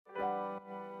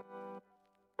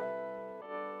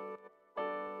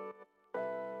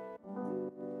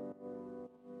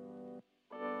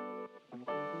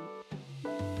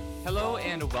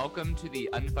and welcome to the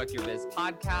Unfuck Your Biz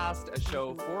podcast, a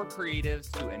show for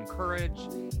creatives to encourage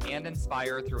and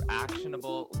inspire through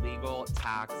actionable legal,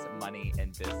 tax, money,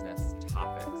 and business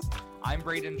topics. I'm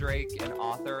Braden Drake, an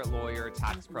author, lawyer,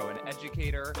 tax pro, and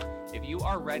educator. If you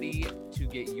are ready to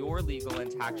get your legal and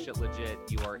tax shit legit,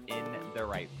 you are in the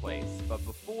right place. But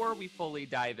before we fully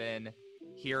dive in,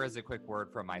 here is a quick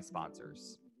word from my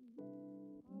sponsors.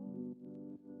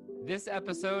 This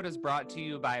episode is brought to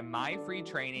you by my free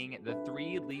training, The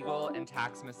 3 Legal and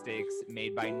Tax Mistakes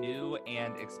Made by New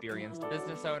and Experienced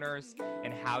Business Owners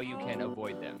and How You Can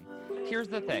Avoid Them. Here's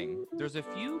the thing. There's a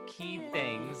few key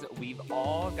things we've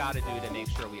all got to do to make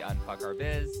sure we unfuck our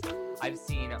biz. I've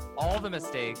seen all the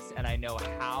mistakes and I know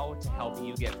how to help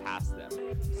you get past them.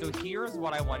 So here's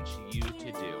what I want you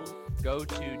to do. Go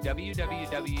to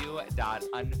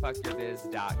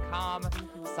www.unfuckyourbiz.com,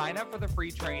 sign up for the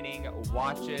free training,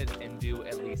 watch it, and do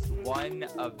at least one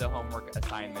of the homework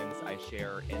assignments I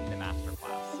share in the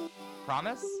masterclass.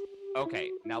 Promise? Okay,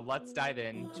 now let's dive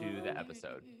into the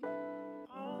episode.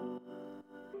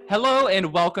 Hello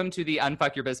and welcome to the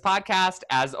Unfuck Your Biz podcast.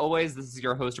 As always, this is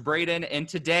your host, Braden, and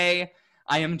today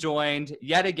I am joined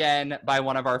yet again by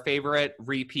one of our favorite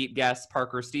repeat guests,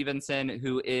 Parker Stevenson,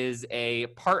 who is a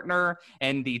partner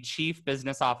and the chief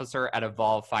business officer at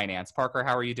Evolve Finance. Parker,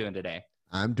 how are you doing today?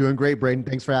 I'm doing great, Braden.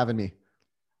 Thanks for having me.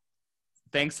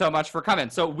 Thanks so much for coming.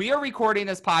 So we are recording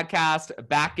this podcast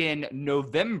back in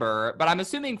November, but I'm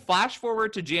assuming flash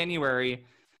forward to January.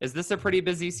 Is this a pretty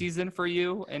busy season for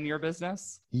you and your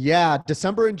business? Yeah,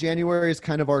 December and January is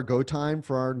kind of our go time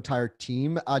for our entire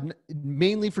team,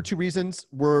 mainly for 2 reasons.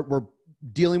 We're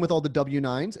dealing with all the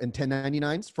W-9s and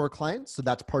 1099s for our clients. So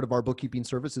that's part of our bookkeeping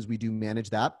services. We do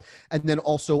manage that. And then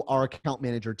also our account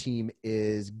manager team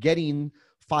is getting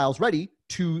files ready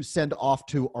to send off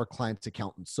to our clients'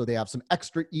 accountants. So they have some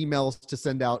extra emails to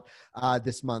send out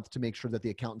this month to make sure that the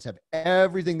accountants have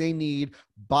everything they need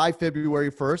by February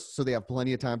 1st. So they have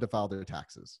plenty of time to file their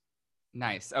taxes.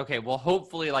 Nice. Okay. Well,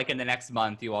 hopefully like in the next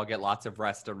month, you all get lots of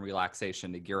rest and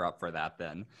relaxation to gear up for that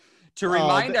then. To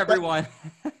remind everyone.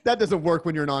 That doesn't work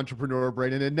when you're an entrepreneur,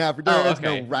 Braden. It never, there's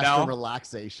no rest and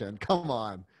relaxation. Come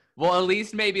on. Well, at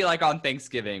least maybe like on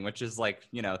Thanksgiving, which is like,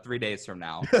 3 days from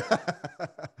now.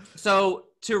 So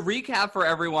to recap for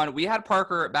everyone, we had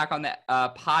Parker back on the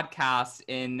podcast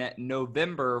in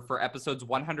November for episodes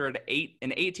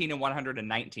 118 and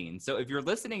 119. So if you're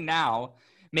listening now,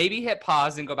 maybe hit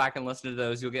pause and go back and listen to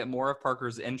those. You'll get more of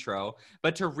Parker's intro.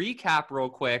 But to recap real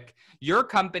quick, your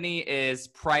company is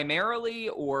primarily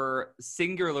or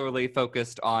singularly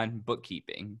focused on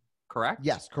bookkeeping, correct?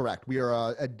 Yes, correct. We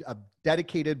are a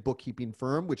dedicated bookkeeping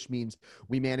firm, which means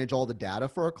we manage all the data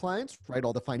for our clients, right?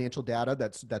 All the financial data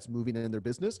that's moving in their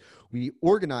business. We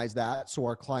organize that so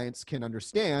our clients can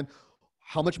understand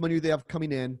how much money do they have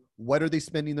coming in, what are they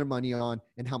spending their money on,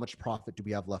 and how much profit do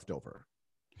we have left over.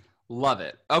 Love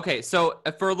it. Okay, so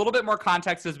for a little bit more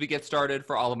context as we get started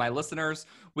for all of my listeners,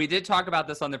 we did talk about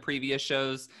this on the previous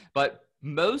shows, but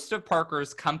most of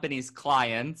Parker's company's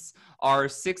clients are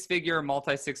 6-figure,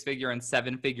 multi-6-figure, and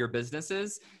 7-figure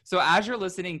businesses. So as you're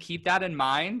listening, keep that in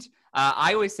mind.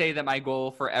 I always say that my goal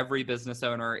for every business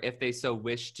owner, if they so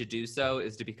wish to do so,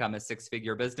 is to become a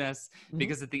 6-figure business.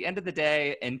 Because at the end of the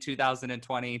day, in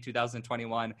 2020,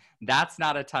 2021, that's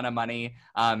not a ton of money.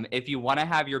 If you want to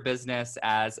have your business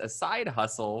as a side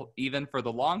hustle, even for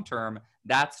the long term,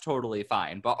 that's totally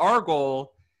fine. But our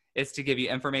goal is to give you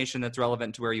information that's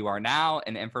relevant to where you are now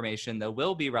and information that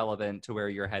will be relevant to where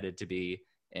you're headed to be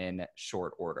in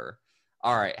short order.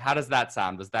 All right. How does that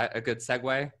sound? Was that a good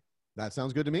segue? That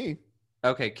sounds good to me.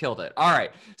 Okay, killed it. All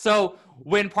right. So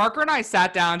when Parker and I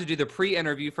sat down to do the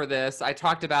pre-interview for this, I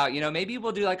talked about, maybe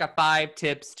we'll do like a 5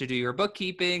 tips to do your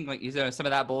bookkeeping, like, some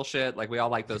of that bullshit. Like we all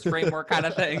like those framework kind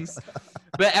of things.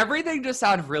 But everything just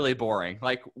sounded really boring.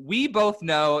 Like we both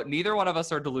know, neither one of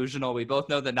us are delusional. We both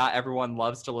know that not everyone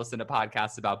loves to listen to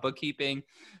podcasts about bookkeeping.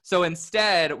 So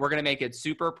instead, we're going to make it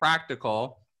super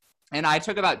practical. And I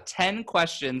took about 10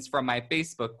 questions from my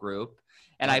Facebook group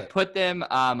and I put them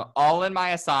all in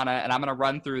my Asana, and I'm going to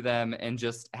run through them and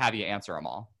just have you answer them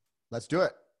all. Let's do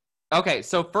it. Okay,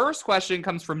 so first question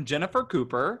comes from Jennifer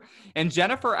Cooper. And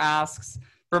Jennifer asks,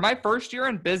 for my first year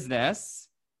in business,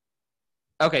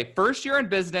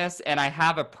 and I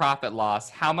have a profit loss,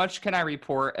 how much can I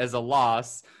report as a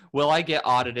loss? Will I get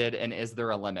audited, and is there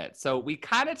a limit? So we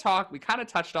kind of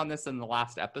touched on this in the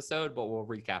last episode, but we'll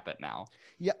recap it now.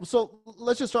 Yeah, so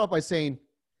let's just start off by saying,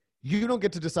 you don't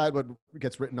get to decide what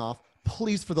gets written off.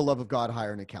 Please, for the love of God,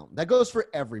 hire an accountant. That goes for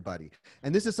everybody.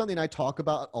 And this is something I talk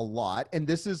about a lot. And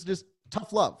this is just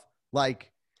tough love.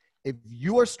 Like, if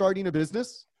you are starting a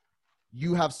business,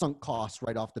 you have sunk costs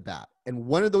right off the bat. And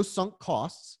one of those sunk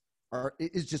costs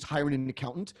is just hiring an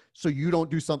accountant, so you don't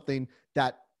do something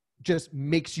that just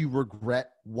makes you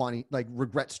regret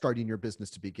starting your business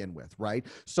to begin with, right?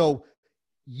 So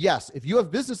yes, if you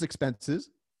have business expenses,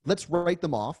 let's write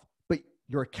them off, but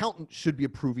your accountant should be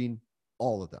approving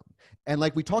all of them. And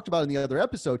like we talked about in the other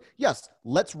episode, yes,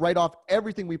 let's write off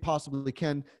everything we possibly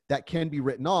can that can be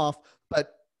written off,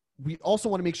 but we also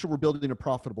want to make sure we're building a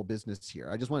profitable business here.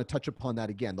 I just want to touch upon that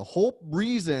again. The whole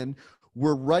reason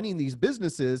we're running these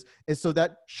businesses is so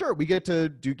that, sure, we get to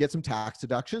get some tax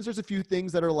deductions. There's a few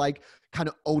things that are like kind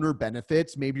of owner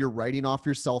benefits. Maybe you're writing off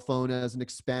your cell phone as an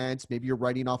expense. Maybe you're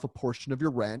writing off a portion of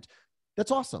your rent.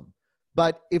 That's awesome.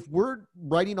 But if we're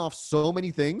writing off so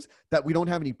many things that we don't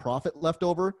have any profit left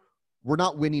over, we're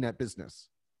not winning at business.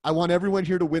 I want everyone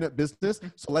here to win at business.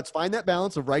 So let's find that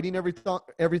balance of writing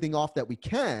everything off that we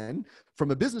can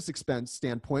from a business expense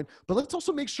standpoint. But let's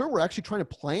also make sure we're actually trying to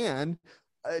plan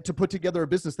to put together a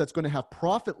business that's going to have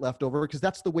profit left over, because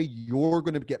that's the way you're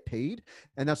going to get paid.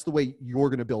 And that's the way you're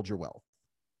going to build your wealth.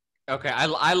 Okay.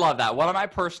 I love that. One of my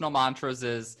personal mantras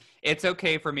is it's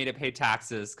okay for me to pay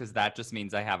taxes because that just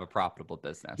means I have a profitable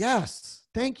business. Yes.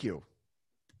 Thank you.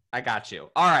 I got you.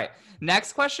 All right.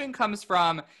 Next question comes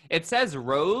from, it says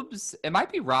Robes. It might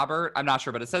be Robert. I'm not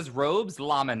sure, but it says Robes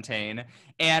Lamontagne.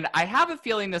 And I have a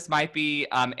feeling this might be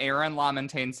Aaron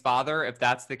Lamontagne's father. If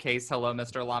that's the case, hello,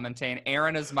 Mr. Lamontagne.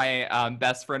 Aaron is my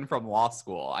best friend from law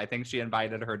school. I think she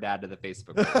invited her dad to the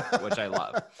Facebook group, which I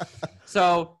love.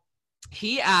 So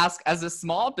he asked, as a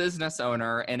small business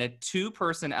owner in a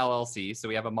 2-person LLC, so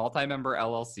we have a multi-member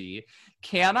LLC,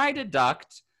 can I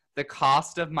deduct the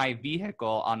cost of my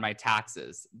vehicle on my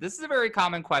taxes? This is a very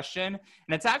common question,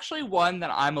 and it's actually one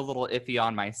that I'm a little iffy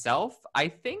on myself. I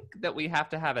think that we have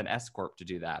to have an S corp to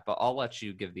do that, but I'll let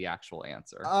you give the actual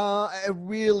answer.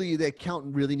 The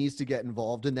accountant really needs to get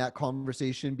involved in that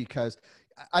conversation, because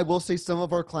I will say some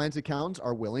of our clients' accountants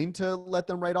are willing to let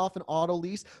them write off an auto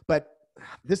lease, but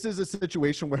this is a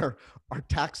situation where our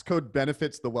tax code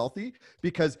benefits the wealthy,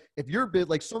 because if you're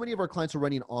like so many of our clients are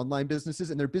running online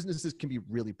businesses, and their businesses can be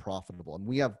really profitable. And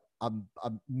we have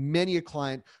many a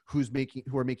client who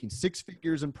are making 6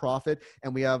 figures in profit.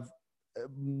 And we have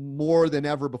more than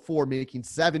ever before making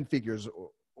 7 figures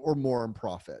or more in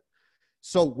profit.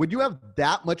 So when you have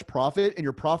that much profit and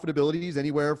your profitability is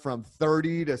anywhere from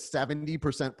 30 to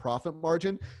 70% profit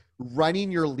margin,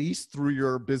 running your lease through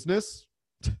your business,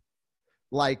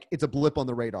 like it's a blip on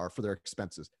the radar for their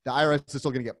expenses. The IRS is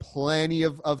still going to get plenty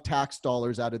of tax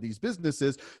dollars out of these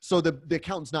businesses. So the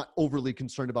accountant's not overly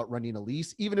concerned about running a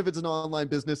lease, even if it's an online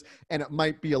business, and it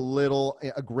might be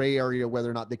a gray area whether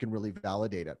or not they can really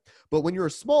validate it. But when you're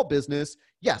a small business,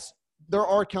 yes, there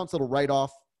are accounts that'll write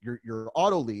off your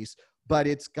auto lease, but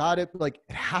it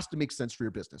has to make sense for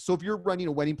your business. So if you're running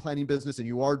a wedding planning business and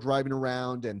you are driving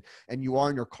around and you are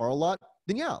in your car a lot,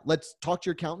 then yeah, let's talk to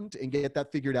your accountant and get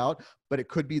that figured out. But it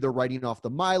could be they're writing off the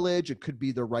mileage. It could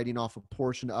be they're writing off a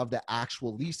portion of the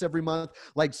actual lease every month.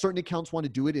 Like certain accounts want to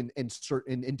do it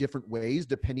in different ways,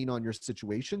 depending on your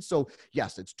situation. So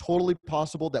yes, it's totally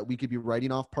possible that we could be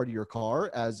writing off part of your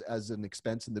car as an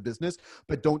expense in the business,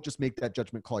 but don't just make that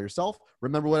judgment call yourself.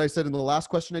 Remember what I said in the last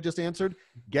question I just answered?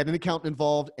 Get an accountant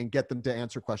involved and get them to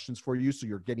answer questions for you. So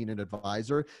you're getting an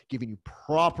advisor giving you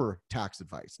proper tax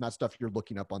advice, not stuff you're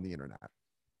looking up on the internet.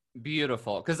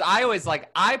 Beautiful. Because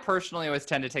I personally always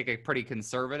tend to take a pretty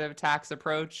conservative tax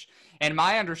approach. And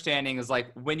my understanding is like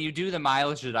when you do the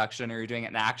mileage deduction or you're doing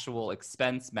an actual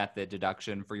expense method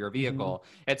deduction for your vehicle,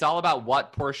 it's all about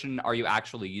what portion are you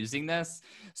actually using this.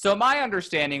 So my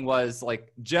understanding was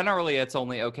like generally it's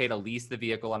only okay to lease the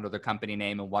vehicle under the company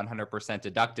name and 100%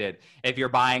 deducted if you're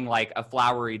buying like a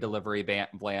flowery delivery van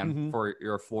for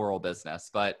your floral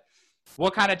business. But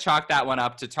we'll kind of chalk that one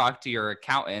up to talk to your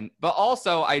accountant. But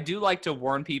also, I do like to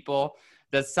warn people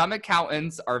that some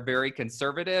accountants are very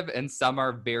conservative and some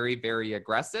are very, very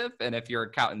aggressive. And if your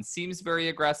accountant seems very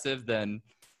aggressive, then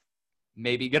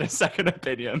maybe get a second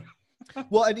opinion.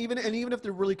 Well, and even if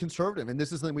they're really conservative, and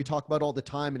this is something we talk about all the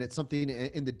time, and it's something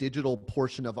in the digital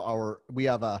portion of we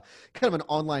have a kind of an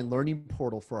online learning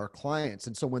portal for our clients.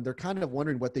 And so when they're kind of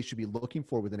wondering what they should be looking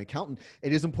for with an accountant,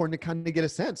 it is important to kind of get a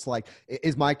sense, like,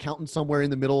 is my accountant somewhere in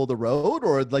the middle of the road?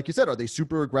 Or like you said, are they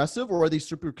super aggressive or are they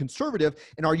super conservative?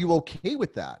 And are you okay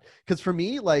with that? Because for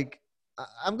me, like,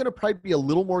 I'm going to probably be a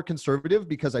little more conservative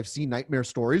because I've seen nightmare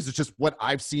stories. It's just what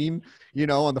I've seen,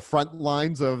 on the front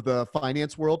lines of the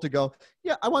finance world to go,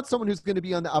 yeah, I want someone who's going to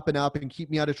be on the up and up and keep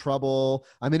me out of trouble.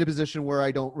 I'm in a position where I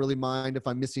don't really mind if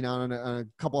I'm missing out on a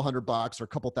couple $100 or a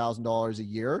couple $1,000 a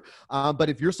year. But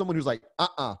if you're someone who's like,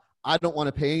 I don't want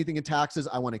to pay anything in taxes.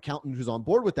 I want an accountant who's on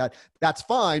board with that. That's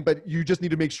fine, but you just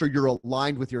need to make sure you're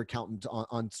aligned with your accountant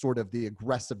on sort of the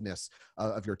aggressiveness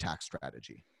of your tax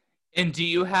strategy. And do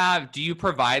you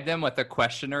provide them with a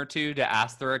question or two to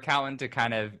ask their accountant to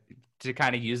kind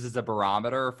of use as a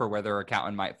barometer for where their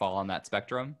accountant might fall on that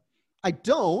spectrum? I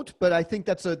don't, but I think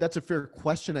that's a fair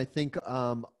question. I think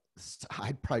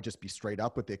I'd probably just be straight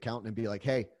up with the accountant and be like,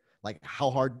 hey, like, how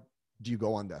hard do you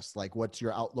go on this? Like, what's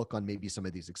your outlook on maybe some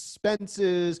of these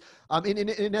expenses?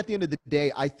 And at the end of the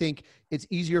day, I think it's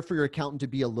easier for your accountant to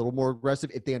be a little more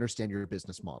aggressive if they understand your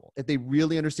business model. If they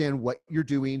really understand what you're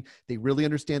doing, they really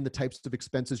understand the types of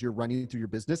expenses you're running through your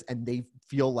business, and they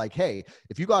feel like, hey,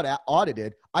 if you got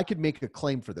audited, I could make a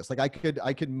claim for this. Like, I could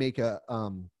make a,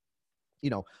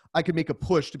 I could make a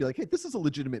push to be like, hey, this is a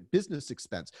legitimate business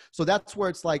expense. So that's where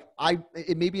it's like,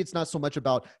 maybe it's not so much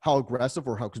about how aggressive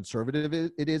or how conservative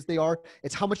it is they are.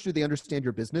 It's how much do they understand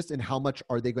your business and how much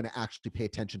are they going to actually pay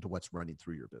attention to what's running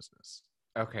through your business.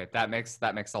 Okay, that makes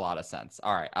a lot of sense.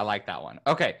 All right, I like that one.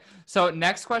 Okay, so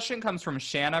next question comes from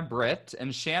Shanna Britt,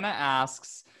 and Shanna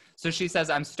asks, so she says,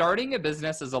 I'm starting a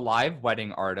business as a live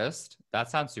wedding artist.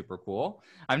 That sounds super cool.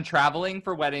 I'm traveling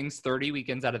for weddings 30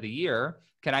 weekends out of the year.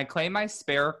 Can I claim my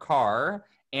spare car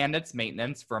and its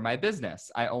maintenance for my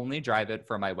business? I only drive it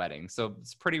for my wedding. So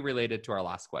it's pretty related to our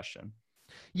last question.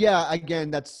 Yeah,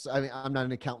 again, I'm not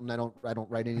an accountant. I don't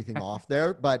write anything off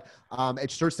there, but it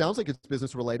sure sounds like it's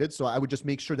business related. So I would just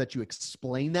make sure that you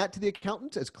explain that to the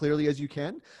accountant as clearly as you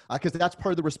can, because that's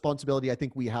part of the responsibility I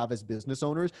think we have as business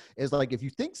owners is like, if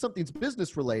you think something's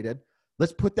business related,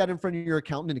 let's put that in front of your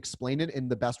accountant and explain it in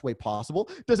the best way possible.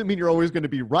 Doesn't mean you're always going to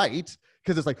be right,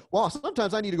 because it's like, well,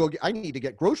 sometimes I need to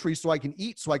get groceries so I can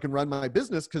eat, so I can run my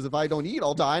business. Because if I don't eat,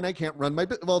 I'll die and I can't run my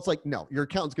business. Well, it's like, no, your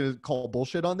accountant's going to call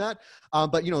bullshit on that.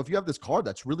 But if you have this car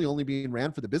that's really only being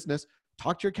ran for the business,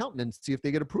 talk to your accountant and see if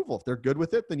they get approval. If they're good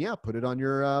with it, then yeah, put it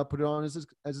on as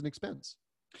an expense.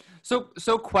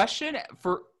 So question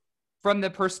from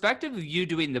the perspective of you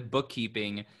doing the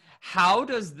bookkeeping, how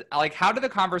do the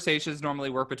conversations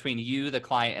normally work between you, the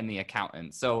client, and the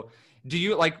accountant? So do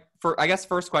you I guess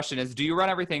first question is, do you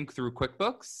run everything through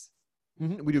QuickBooks?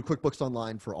 Mm-hmm. We do QuickBooks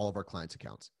Online for all of our clients'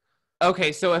 accounts.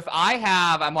 Okay, so if I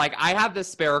have this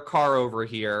spare car over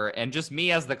here, and just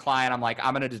me as the client, I'm like,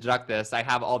 I'm going to deduct this. I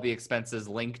have all the expenses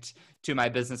linked to my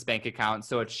business bank account,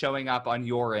 so it's showing up on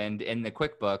your end in the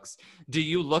QuickBooks. Do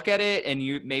you look at it and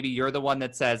you're the one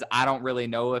that says, I don't really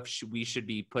know if we should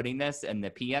be putting this in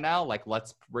the P&L? Like,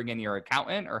 let's bring in your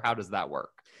accountant, or how does that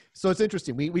work? So it's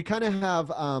interesting. We kind of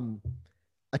have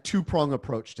a two-prong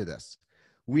approach to this.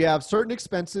 We have certain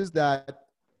expenses that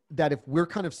if we're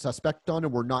kind of suspect on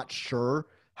and we're not sure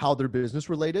how they're business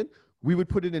related, we would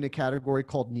put it in a category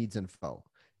called needs info.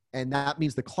 And that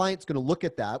means the client's going to look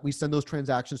at that. We send those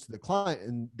transactions to the client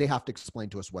and they have to explain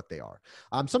to us what they are.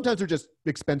 Sometimes they're just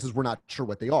expenses we're not sure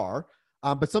what they are.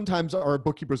 But sometimes our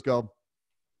bookkeepers go,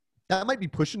 that might be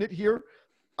pushing it here.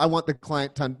 I want the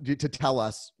client to tell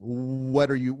us,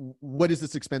 what is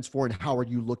this expense for and how are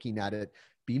you looking at it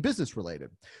being business related?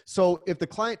 So if the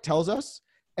client tells us,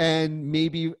 and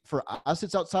maybe for us,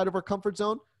 it's outside of our comfort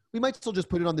zone, we might still just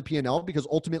put it on the P&L, because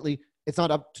ultimately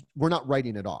we're not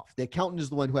writing it off. The accountant is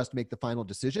the one who has to make the final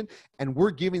decision. And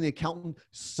we're giving the accountant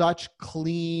such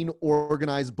clean,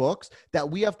 organized books that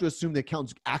we have to assume the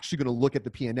accountant's actually going to look at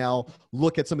the P&L,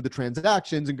 look at some of the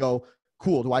transactions and go,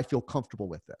 cool, do I feel comfortable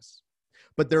with this?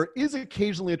 But there is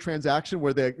occasionally a transaction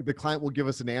where the client will give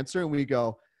us an answer and we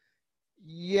go,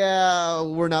 yeah,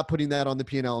 we're not putting that on the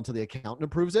P&L until the accountant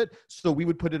approves it. So we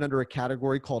would put it under a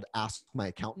category called Ask My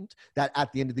Accountant, that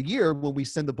at the end of the year, when we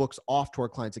send the books off to our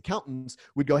clients' accountants,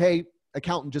 we'd go, hey,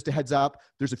 accountant, just a heads up,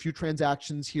 there's a few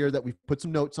transactions here that we've put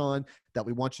some notes on that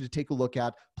we want you to take a look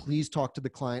at. Please talk to the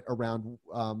client around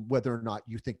whether or not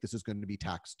you think this is going to be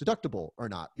tax deductible or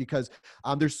not, because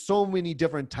there's so many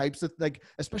different types of,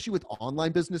 especially with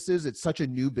online businesses, it's such a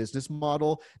new business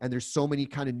model and there's so many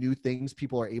kind of new things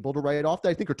people are able to write off that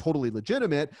I think are totally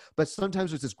legitimate, but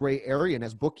sometimes there's this gray area. And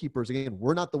as bookkeepers, again,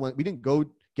 we're not the one, we didn't go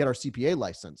get our CPA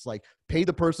license, pay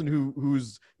the person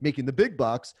who's making the big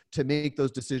bucks to make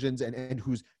those decisions and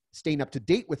who's staying up to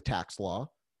date with tax law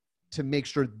to make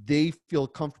sure they feel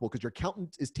comfortable, because your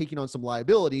accountant is taking on some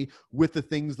liability with the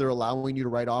things they're allowing you to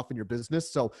write off in your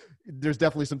business. So there's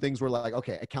definitely some things where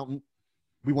okay, accountant,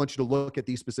 we want you to look at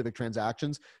these specific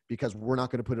transactions because we're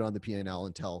not going to put it on the P&L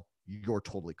until you're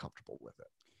totally comfortable with it.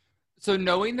 So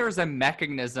knowing there's a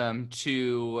mechanism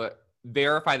to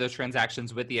verify those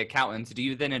transactions with the accountants, do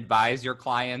you then advise your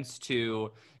clients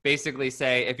to basically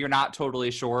say, if you're not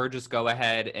totally sure, just go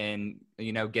ahead and,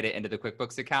 get it into the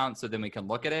QuickBooks account so then we can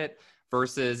look at it,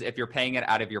 versus if you're paying it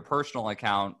out of your personal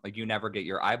account, like you never get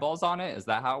your eyeballs on it? Is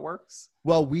that how it works?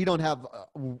 Well, we don't have,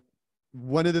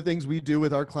 one of the things we do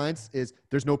with our clients is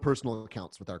there's no personal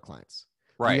accounts with our clients.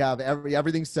 Right. We have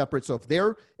everything separate. So if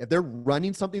they're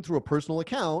running something through a personal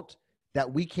account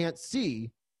that we can't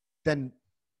see, then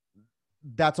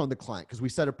that's on the client, because we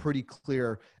set a pretty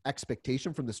clear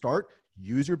expectation from the start.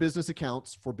 Use your business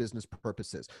accounts for business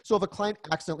purposes. So if a client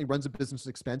accidentally runs a business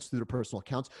expense through their personal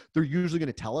accounts, they're usually going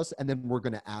to tell us, and then we're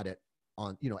going to add it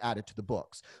on, add it to the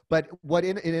books. But what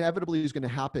inevitably is going to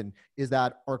happen is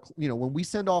that when we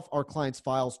send off our clients'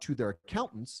 files to their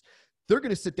accountants, they're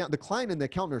going to sit down, the client and the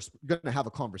accountant are going to have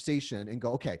a conversation and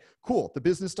go, okay, cool. The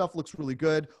business stuff looks really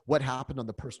good. What happened on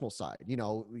the personal side?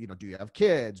 Do you have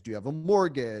kids? Do you have a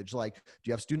mortgage? Like, do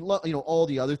you have student loan? All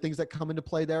the other things that come into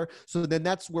play there. So then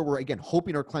that's where we're, again,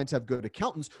 hoping our clients have good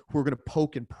accountants who are going to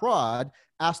poke and prod,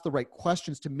 ask the right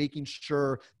questions to making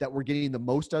sure that we're getting the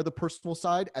most out of the personal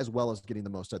side as well as getting the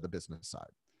most out of the business side.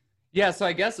 Yeah,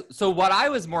 so what I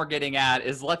was more getting at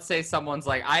is, let's say someone's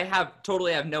like, I have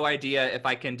no idea if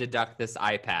I can deduct this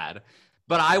iPad,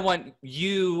 but I want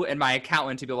you and my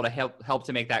accountant to be able to help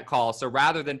to make that call. So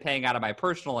rather than paying out of my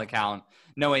personal account,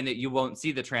 knowing that you won't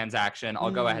see the transaction, I'll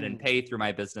go ahead and pay through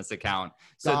my business account.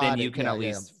 So then you can at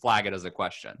least flag it as a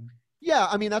question. Yeah,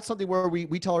 I mean, that's something where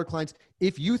we tell our clients,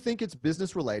 if you think it's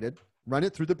business related, run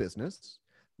it through the business.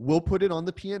 We'll put it on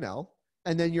the P&L.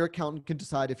 And then your accountant can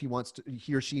decide if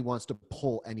he or she wants to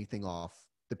pull anything off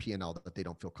the P&L that they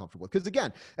don't feel comfortable with. Because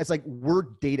again, it's like, we're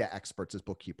data experts as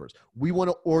bookkeepers. We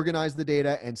want to organize the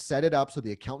data and set it up so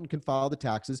the accountant can file the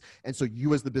taxes. And so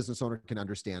you as the business owner can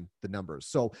understand the numbers.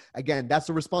 So again, that's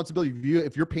the responsibility.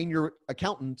 If you're paying your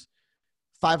accountant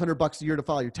 $500 a year to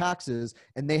file your taxes,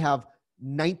 and they have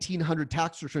 1,900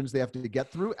 tax returns they have to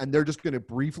get through, and they're just going to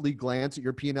briefly glance at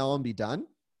your P&L and be done,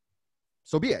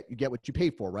 so be it. You get what you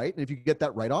pay for, right? And if you get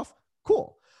that write-off,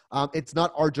 cool. It's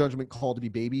not our judgment call to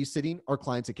be babysitting our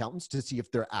clients' accountants to see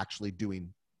if they're actually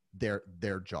doing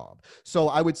their job. So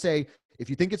I would say, if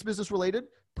you think it's business related,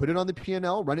 put it on the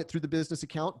P&L, run it through the business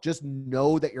account. Just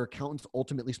know that your accountant's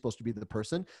ultimately supposed to be the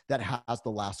person that has the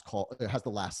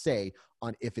last say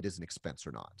on if it is an expense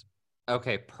or not.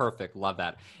 Okay, perfect. Love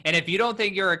that. And if you don't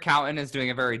think your accountant is doing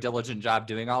a very diligent job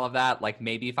doing all of that, like,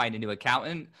 maybe find a new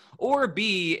accountant. Or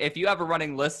B, if you have a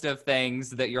running list of things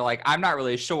that you're like, I'm not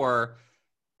really sure,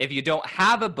 if you don't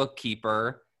have a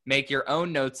bookkeeper, make your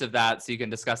own notes of that so you can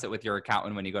discuss it with your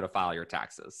accountant when you go to file your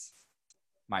taxes.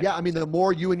 I mean, the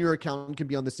more you and your accountant can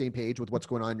be on the same page with what's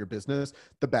going on in your business,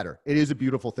 the better. It is a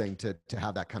beautiful thing to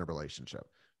have that kind of relationship.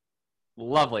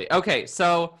 Lovely. Okay,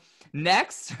 so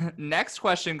next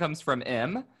question comes from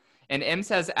M. And M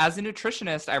says, as a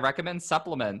nutritionist, I recommend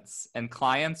supplements and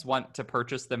clients want to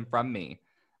purchase them from me.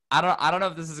 I don't know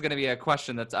if this is going to be a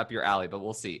question that's up your alley, but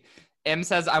we'll see. M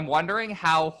says, I'm wondering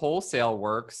how wholesale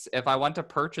works if I want to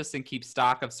purchase and keep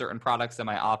stock of certain products in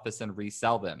my office and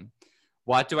resell them.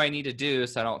 What do I need to do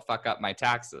so I don't fuck up my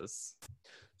taxes?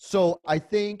 So I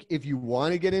think if you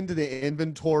want to get into the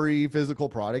inventory physical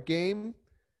product game,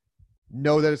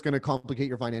 know that it's going to complicate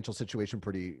your financial situation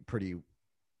pretty.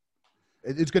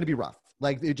 It's going to be rough.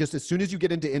 Like, it just, as soon as you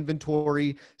get into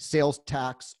inventory, sales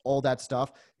tax, all that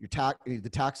stuff, the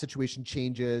tax situation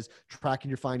changes, tracking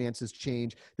your finances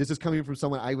change. This is coming from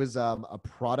someone. I was a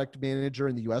product manager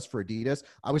in the US for Adidas.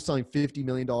 I was selling $50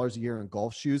 million a year in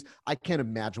golf shoes. I can't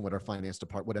imagine what our finance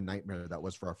department, what a nightmare that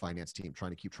was for our finance team,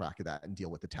 trying to keep track of that and deal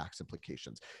with the tax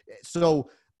implications. So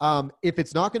if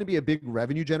it's not going to be a big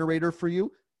revenue generator for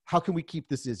you, how can we keep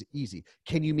this as easy?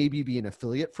 Can you maybe be an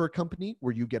affiliate for a company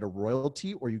where you get a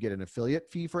royalty or you get an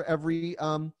affiliate fee for every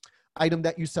item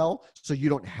that you sell? So you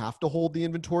don't have to hold the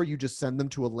inventory. You just send them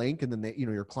to a link, and then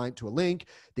your client to a link,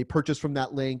 they purchase from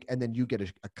that link, and then you get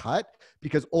a cut,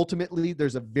 because ultimately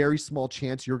there's a very small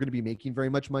chance you're going to be making very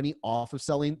much money off of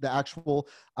selling the actual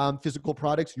physical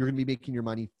products. You're going to be making your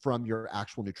money from your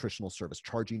actual nutritional service,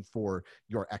 charging for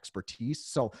your expertise.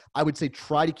 So I would say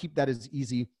try to keep that as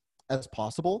easy as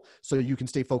possible so you can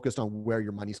stay focused on where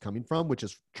your money's coming from, which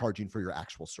is charging for your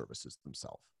actual services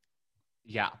themselves.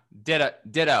 Yeah.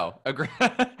 Ditto. Agree. Do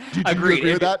you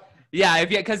agree with that? Yeah,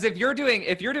 because if you're doing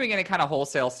any kind of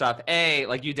wholesale stuff,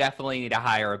 like you definitely need to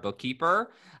hire a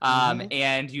bookkeeper,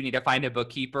 and you need to find a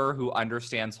bookkeeper who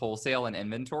understands wholesale and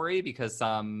inventory, because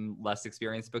some less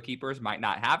experienced bookkeepers might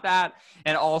not have that.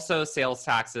 And also, sales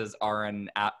taxes are an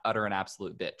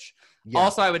absolute bitch. Yeah,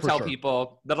 also, I would tell sure.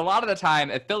 people that a lot of the time,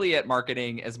 affiliate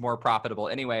marketing is more profitable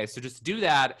anyway. So just do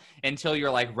that until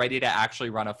you're like ready to actually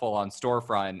run a full-on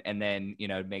storefront, and then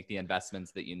make the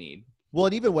investments that you need. Well,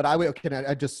 and even what I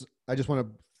just want to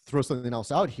throw something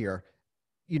else out here.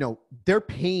 They're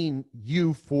paying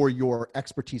you for your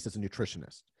expertise as a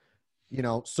nutritionist.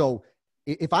 So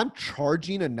if I'm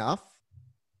charging enough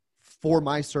for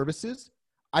my services,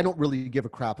 I don't really give a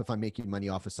crap if I'm making money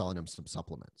off of selling them some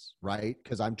supplements, right?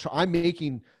 Because I'm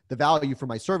making the value for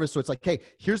my service. So it's like, hey,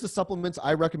 here's the supplements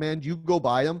I recommend. You go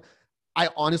buy them. I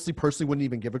honestly, personally wouldn't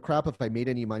even give a crap if I made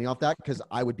any money off that, because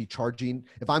I would be charging.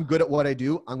 If I'm good at what I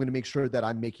do, I'm going to make sure that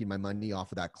I'm making my money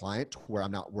off of that client, where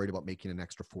I'm not worried about making an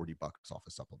extra $40 off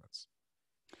of supplements.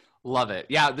 Love it.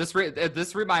 Yeah, this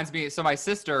reminds me. So my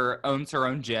sister owns her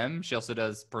own gym. She also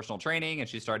does personal training, and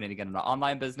she's starting to get into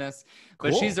online business.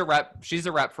 But Cool. she's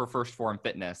a rep for First Form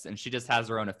Fitness, and she just has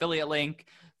her own affiliate link,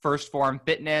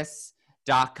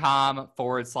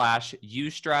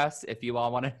 firstformfitness.com/eustress. If you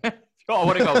all want to. I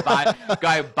want to go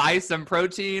buy some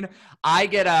protein. I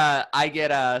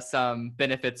get some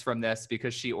benefits from this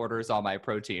because she orders all my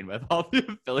protein with all the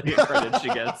affiliate credit she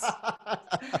gets.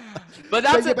 But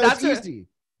that's easy.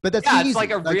 But that's easy. It's like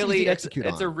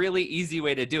it's a really easy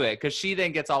way to do it, because she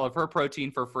then gets all of her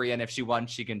protein for free, and if she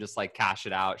wants, she can just like cash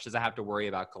it out. She doesn't have to worry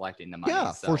about collecting the money.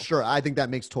 Yeah, for sure. I think that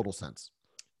makes total sense.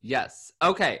 Yes.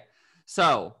 Okay.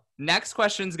 So next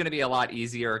question is going to be a lot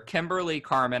easier. Kimberly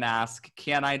Carmen asks,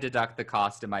 can I deduct the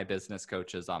cost of my business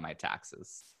coaches on my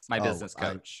taxes? My business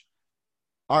coach.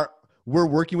 We're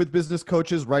working with business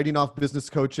coaches, writing off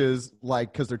business coaches,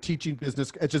 because they're teaching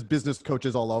business. It's just business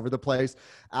coaches all over the place.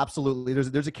 Absolutely.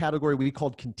 There's a category we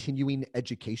called continuing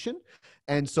education.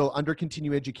 And so under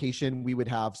continuing education, we would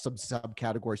have some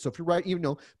subcategories. So if you're right,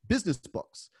 business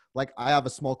books, like I have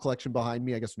a small collection behind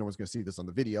me. I guess no one's going to see this on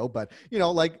the video, but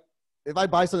if I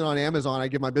buy something on Amazon, I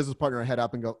give my business partner a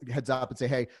heads up and say,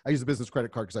 hey, I use a business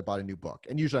credit card because I bought a new book.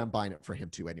 And usually I'm buying it for him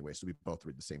too anyway. So we both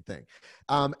read the same thing.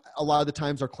 A lot of the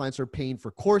times our clients are paying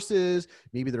for courses.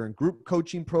 Maybe they're in group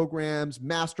coaching programs,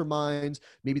 masterminds.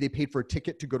 Maybe they paid for a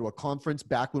ticket to go to a conference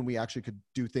back when we actually could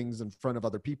do things in front of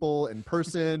other people in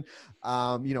person,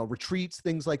 retreats,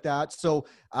 things like that. So,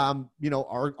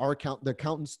 the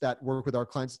accountants that work with our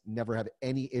clients never have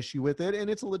any issue with it. And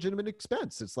it's a legitimate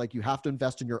expense. It's like you have to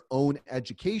invest in your own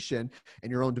education and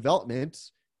your own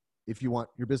development if you want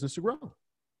your business to grow.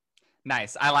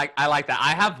 Nice. I like that.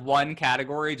 I have one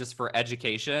category just for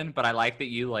education, but I like that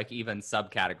you even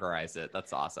subcategorize it.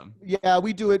 That's awesome. Yeah,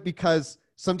 we do it because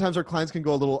sometimes our clients can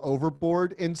go a little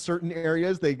overboard in certain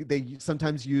areas. They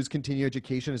sometimes use continuing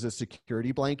education as a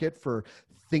security blanket for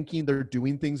thinking they're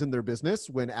doing things in their business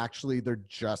when actually they're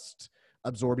just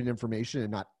absorbing information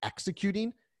and not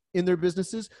executing in their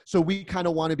businesses. So we kind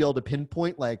of want to be able to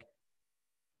pinpoint, let's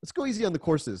go easy on the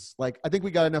courses. I think we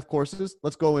got enough courses.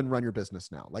 Let's go and run your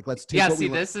business now. Let's take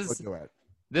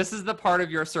this is the part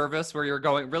of your service where you're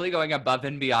really going above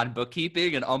and beyond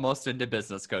bookkeeping and almost into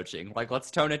business coaching. Let's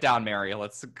tone it down, Mary.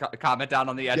 Let's calm it down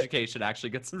on the education,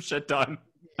 actually get some shit done.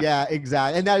 Yeah,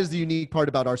 exactly. And that is the unique part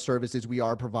about our service is we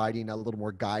are providing a little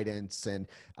more guidance. And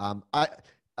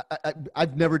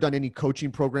I've never done any coaching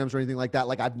programs or anything like that.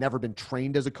 I've never been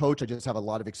trained as a coach. I just have a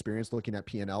lot of experience looking at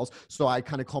P&Ls. So I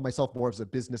kind of call myself more as a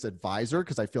business advisor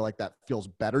because I feel like that feels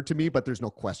better to me, but there's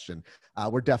no question.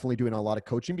 We're definitely doing a lot of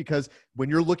coaching because when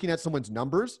you're looking at someone's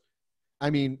numbers,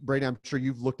 Brady, I'm sure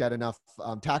you've looked at enough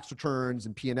tax returns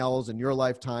and P&Ls in your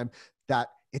lifetime that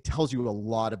it tells you a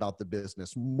lot about the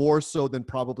business, more so than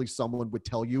probably someone would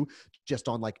tell you just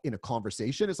on in a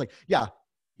conversation. It's yeah,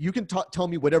 you can tell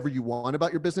me whatever you want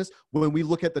about your business. When we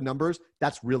look at the numbers,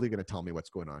 that's really going to tell me what's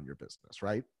going on in your business,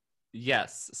 right?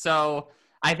 Yes. So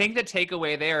I think the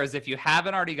takeaway there is if you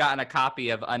haven't already gotten a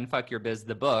copy of Unfuck Your Biz,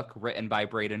 the book written by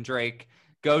Braden Drake,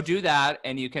 go do that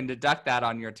and you can deduct that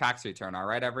on your tax return. All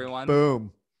right, everyone?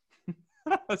 Boom.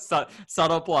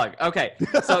 Subtle plug. Okay.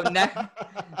 So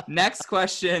next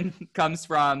question comes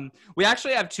from, we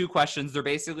actually have two questions. They're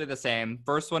basically the same.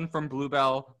 First one from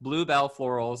Bluebell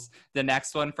Florals. The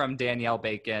next one from Danielle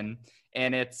Bacon.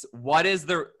 And it's, what is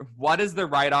the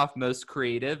write-off most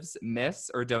creatives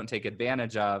miss or don't take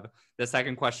advantage of? The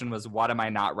second question was, what am I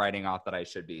not writing off that I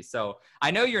should be? So I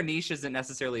know your niche isn't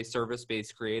necessarily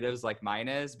service-based creatives like mine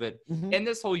is, but in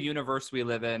this whole universe we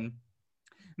live in,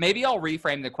 maybe I'll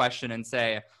reframe the question and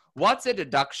say, what's a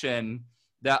deduction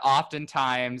that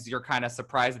oftentimes you're kind of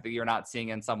surprised that you're not seeing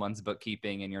in someone's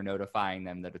bookkeeping and you're notifying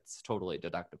them that it's totally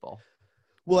deductible.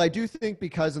 Well, I do think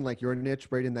because in like your niche,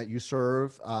 Braden, that you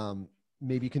serve,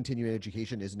 maybe continuing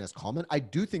education isn't as common. I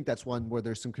do think that's one where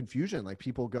there's some confusion. Like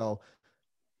people go,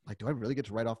 like, do I really get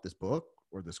to write off this book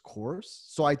or this course?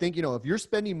 So I think, if you're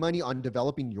spending money on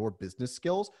developing your business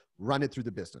skills, run it through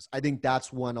the business. I think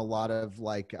that's one a lot of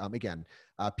like,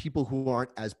 people who aren't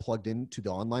as plugged into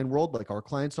the online world, like our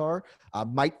clients are,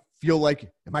 might feel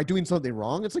like, am I doing something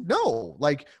wrong? It's like, no.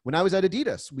 Like when I was at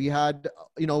Adidas, we had,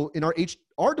 in our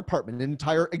HR department, an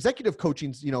entire executive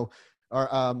coaching,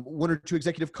 our one or two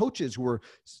executive coaches who were,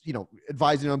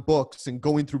 advising on books and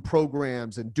going through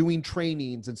programs and doing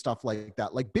trainings and stuff like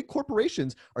that. Like big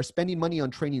corporations are spending money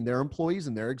on training their employees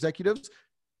and their executives.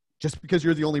 Just because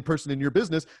you're the only person in your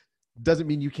business doesn't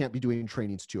mean you can't be doing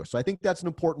trainings too. So I think that's an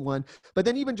important one. But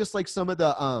then even just like some of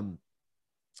the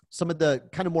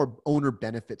kind of more owner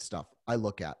benefit stuff I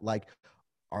look at, like,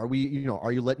 are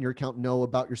you letting your accountant know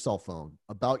about your cell phone,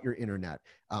 about your internet,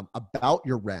 about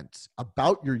your rent,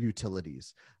 about your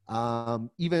utilities?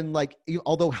 Even like,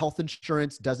 although health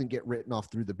insurance doesn't get written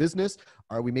off through the business,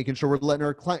 are we making sure we're letting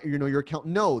our client, your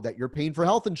accountant know that you're paying for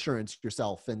health insurance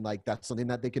yourself? And like, that's something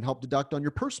that they can help deduct on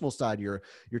your personal side, your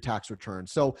tax return.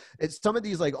 So it's some of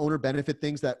these like owner benefit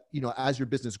things that, as your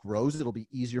business grows, it'll be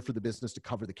easier for the business to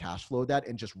cover the cash flow of that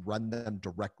and just run them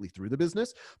directly through the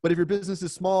business. But if your business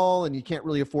is small and you can't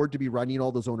really afford to be running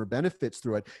all those owner benefits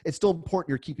through it, it's still important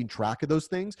you're keeping track of those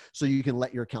things so you can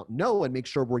let your accountant know and make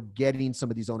sure we're getting some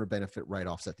of these owner benefit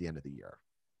write-offs at the end of the year.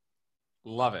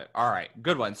 Love it. All right.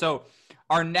 Good one. So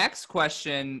our next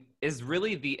question is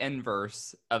really the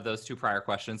inverse of those two prior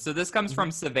questions. So this comes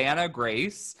from Savannah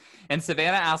Grace. And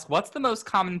Savannah asks, what's the most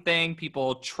common thing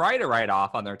people try to write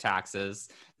off on their taxes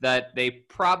that they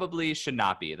probably should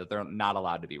not be, that they're not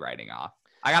allowed to be writing off?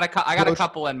 I got a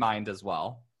couple in mind as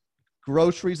well.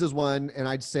 Groceries is one, and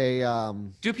I'd say...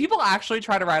 do people actually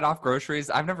try to write off groceries?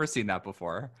 I've never seen that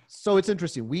before. So it's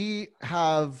interesting. We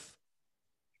have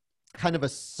kind of a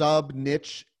sub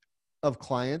niche of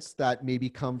clients that maybe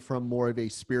come from more of a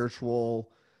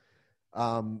spiritual,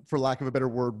 for lack of a better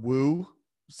word, woo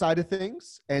side of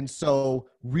things. And so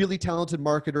really talented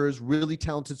marketers, really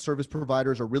talented service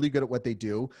providers are really good at what they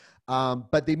do.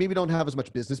 But they maybe don't have as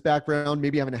much business background,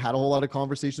 maybe haven't had a whole lot of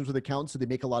conversations with accountants. So they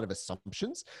make a lot of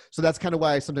assumptions. So that's kind of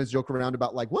why I sometimes joke around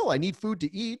about like, well, I need food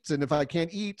to eat. And if I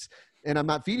can't eat and I'm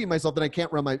not feeding myself, then I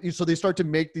can't run so they start to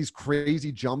make these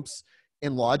crazy jumps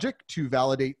in logic to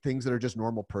validate things that are just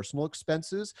normal personal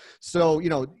expenses. So,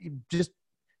 just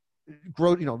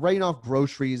writing off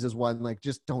groceries is one, like,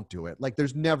 just don't do it. Like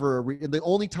there's never the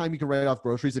only time you can write off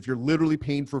groceries if you're literally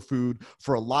paying for food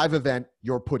for a live event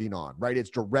you're putting on, right?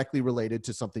 It's directly related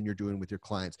to something you're doing with your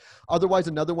clients. Otherwise,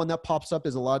 another one that pops up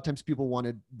is a lot of times people want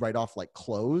to write off like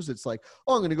clothes. It's like,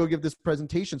 oh, I'm going to go give this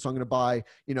presentation, so I'm going to buy,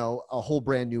 a whole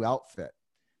brand new outfit.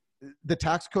 The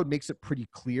tax code makes it pretty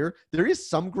clear. There is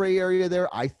some gray area there,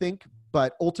 I think,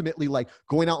 but ultimately like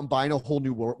going out and buying a whole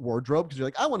new wardrobe because you're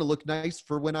like, I want to look nice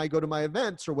for when I go to my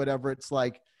events or whatever. It's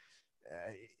like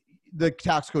the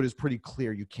tax code is pretty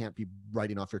clear. You can't be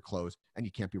writing off your clothes and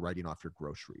you can't be writing off your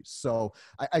groceries. So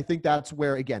I think that's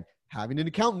where, again, having an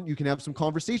accountant you can have some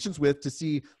conversations with to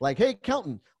see like, hey,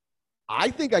 accountant,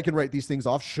 I think I can write these things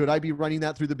off. Should I be running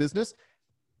that through the business?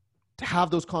 To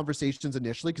have those conversations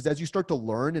initially, because as you start to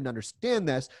learn and understand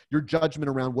this, your judgment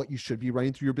around what you should be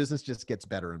running through your business just gets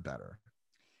better and better.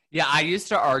 Yeah, I used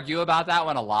to argue about that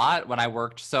one a lot when I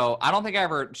worked. So I don't think I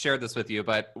ever shared this with you,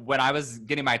 but when I was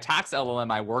getting my tax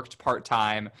LLM, I worked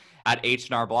part-time at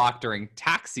H&R Block during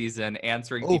tax season,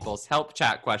 answering people's help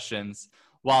chat questions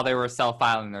while they were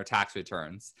self-filing their tax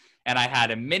returns. And I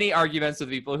had many arguments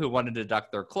with people who wanted to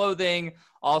deduct their clothing,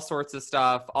 all sorts of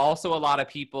stuff. Also, a lot of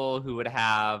people who would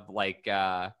have like,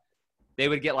 they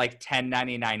would get like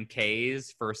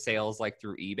 1099Ks for sales like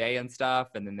through eBay and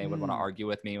stuff. And then they would want to argue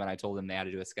with me when I told them they had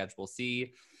to do a Schedule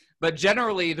C. But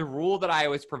generally, the rule that I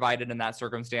always provided in that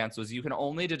circumstance was you can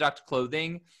only deduct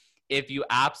clothing if you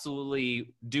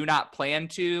absolutely do not plan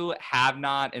to, have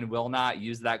not, and will not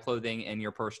use that clothing in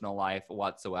your personal life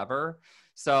whatsoever.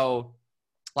 So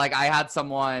like I had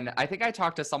someone, I think I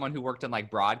talked to someone who worked in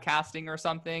like broadcasting or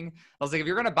something. I was like, if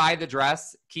you're going to buy the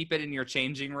dress, keep it in your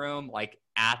changing room, like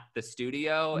at the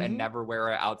studio and never wear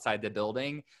it outside the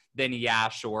building, then yeah,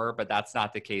 sure. But that's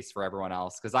not the case for everyone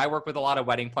else. Cause I work with a lot of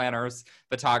wedding planners,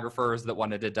 photographers that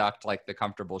want to deduct like the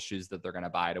comfortable shoes that they're going to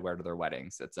buy to wear to their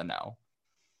weddings. It's a no.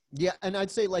 Yeah. And I'd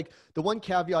say like the one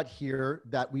caveat here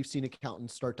that we've seen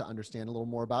accountants start to understand a little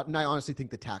more about, and I honestly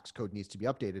think the tax code needs to be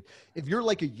updated. If you're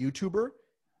like a YouTuber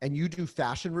and you do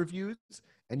fashion reviews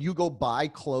and you go buy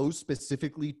clothes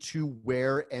specifically to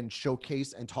wear and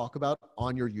showcase and talk about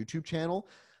on your YouTube channel,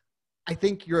 I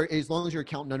think as long as your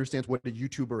accountant understands what a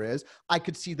YouTuber is, I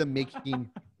could see them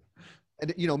making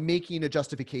making a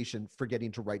justification for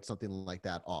getting to write something like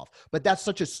that off. But that's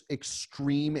such an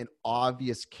extreme and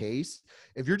obvious case.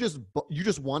 If you just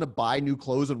want to buy new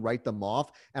clothes and write them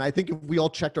off, and I think if we all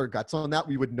checked our guts on that,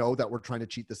 we would know that we're trying to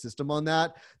cheat the system on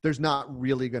that. There's not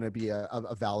really going to be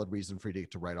a valid reason for you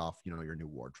to write off, your new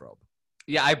wardrobe.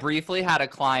 Yeah, I briefly had a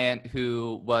client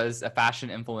who was a fashion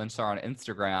influencer on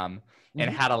Instagram and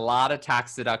had a lot of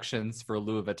tax deductions for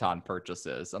Louis Vuitton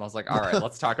purchases. And I was like, all right,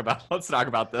 let's talk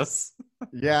about this.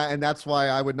 Yeah, and that's why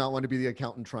I would not want to be the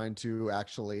accountant trying to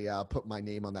actually put my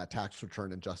name on that tax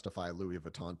return and justify a Louis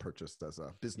Vuitton purchase as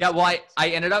a business. Yeah, well, I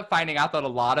ended up finding out that a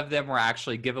lot of them were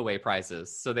actually giveaway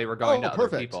prizes. So they were going to other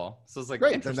people. So it's like,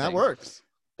 great, then that works.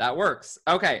 That works.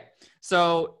 Okay,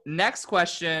 so next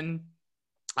question.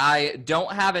 I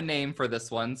don't have a name for this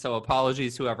one, so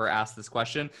apologies whoever asked this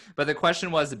question. But the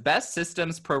question was best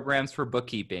systems programs for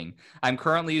bookkeeping. I'm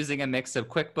currently using a mix of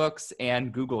QuickBooks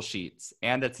and Google Sheets,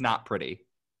 and it's not pretty.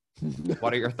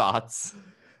 What are your thoughts?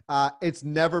 It's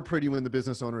never pretty when the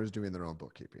business owner is doing their own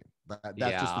bookkeeping.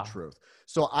 That's just the truth.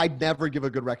 So I'd never give a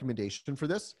good recommendation for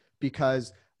this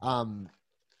because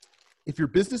if your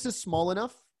business is small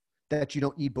enough that you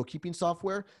don't need bookkeeping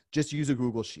software, just use a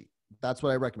Google Sheet. That's what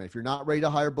I recommend. If you're not ready to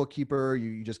hire a bookkeeper,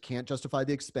 you just can't justify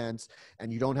the expense,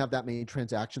 and you don't have that many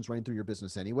transactions running through your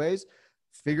business anyways,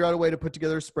 figure out a way to put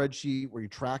together a spreadsheet where you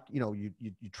track, you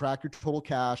track your total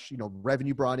cash,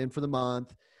 revenue brought in for the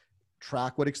month,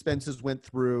 track what expenses went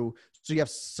through. So you have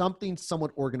something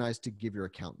somewhat organized to give your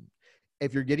accountant.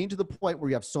 If you're getting to the point where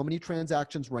you have so many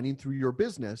transactions running through your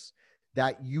business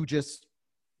that you just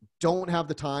don't have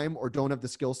the time or don't have the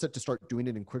skill set to start doing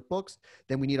it in QuickBooks,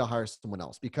 then we need to hire someone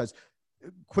else because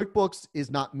QuickBooks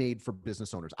is not made for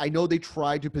business owners. I know they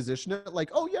try to position it like,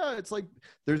 oh yeah, it's like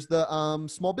there's the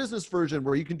small business version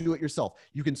where you can do it yourself.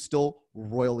 You can still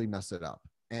royally mess it up.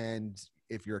 And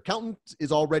if your accountant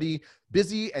is already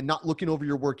busy and not looking over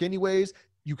your work anyways,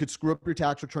 you could screw up your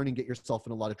tax return and get yourself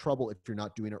in a lot of trouble if you're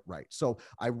not doing it right. So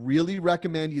I really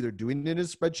recommend either doing it in a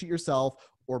spreadsheet yourself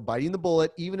or biting the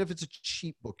bullet, even if it's a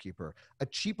cheap bookkeeper. A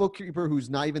cheap bookkeeper who's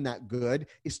not even that good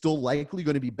is still likely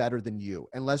going to be better than you.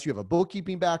 Unless you have a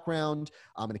bookkeeping background,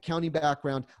 an accounting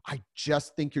background, I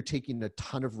just think you're taking a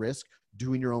ton of risk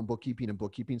doing your own bookkeeping and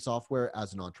bookkeeping software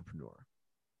as an entrepreneur.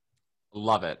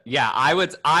 Love it. Yeah,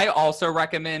 I also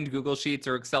recommend Google Sheets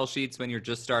or Excel sheets when you're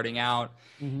just starting out.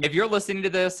 Mm-hmm. If you're listening to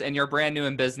this and you're brand new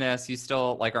in business, you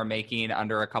still are making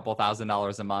under a couple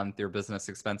 $1,000s a month, your business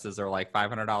expenses are like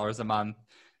 $500 a month,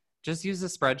 just use a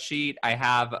spreadsheet. I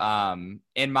have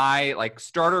in my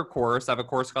starter course, I have a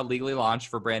course called Legally Launched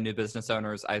for brand new business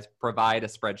owners. I provide a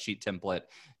spreadsheet template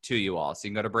to you all. So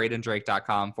you can go to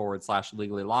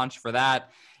bradendrake.com/legally launched for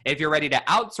that. If you're ready to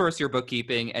outsource your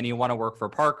bookkeeping and you want to work for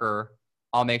Parker,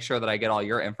 I'll make sure that I get all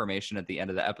your information at the end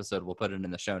of the episode. We'll put it in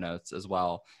the show notes as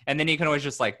well. And then you can always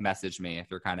just message me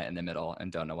if you're kind of in the middle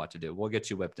and don't know what to do. We'll get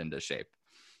you whipped into shape.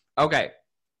 Okay.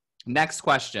 Next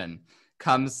question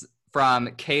comes from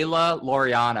Kayla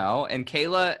Loriano. And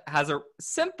Kayla has a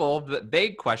simple but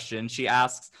vague question. She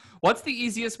asks, what's the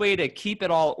easiest way to keep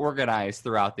it all organized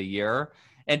throughout the year?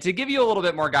 And to give you a little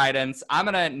bit more guidance, I'm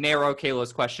going to narrow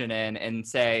Kayla's question in and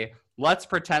say, let's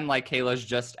pretend like Kayla's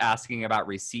just asking about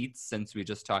receipts since we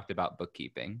just talked about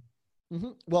bookkeeping.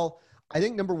 Mm-hmm. Well, I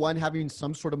think number one, having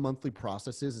some sort of monthly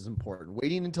processes is important.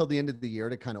 Waiting until the end of the year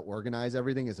to kind of organize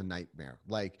everything is a nightmare.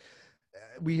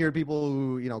 We hear people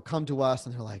who, come to us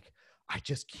and they're like, I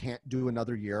just can't do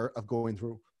another year of going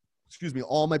through,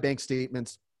 all my bank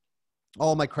statements,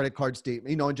 all my credit card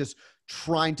statement, and just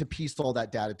trying to piece all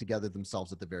that data together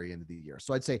themselves at the very end of the year.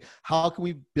 So I'd say, how can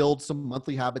we build some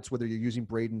monthly habits, whether you're using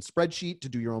Braden spreadsheet to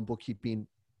do your own bookkeeping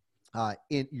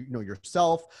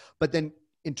yourself, but then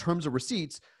in terms of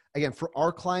receipts, again, for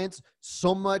our clients,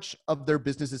 so much of their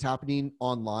business is happening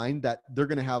online that they're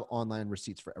going to have online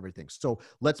receipts for everything. So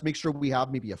let's make sure we have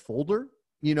maybe a folder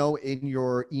in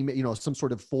your email, some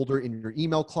sort of folder in your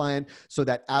email client so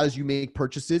that as you make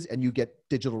purchases and you get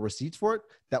digital receipts for it,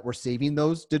 that we're saving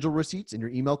those digital receipts in your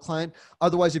email client.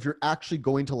 Otherwise, if you're actually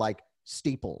going to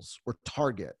Staples or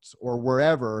Target or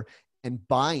wherever and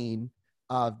buying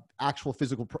actual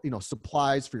physical,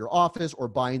 supplies for your office or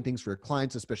buying things for your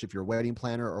clients, especially if you're a wedding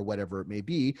planner or whatever it may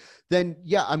be, then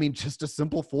just a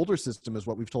simple folder system is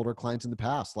what we've told our clients in the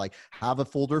past. Have a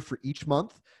folder for each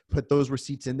month, put those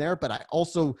receipts in there. But I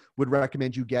also would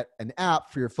recommend you get an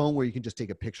app for your phone where you can just take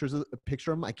a picture of them.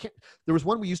 There was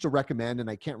one we used to recommend, and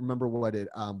I can't remember what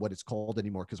it's called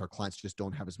anymore because our clients just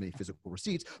don't have as many physical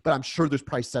receipts, but I'm sure there's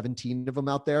probably 17 of them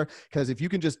out there. Because if you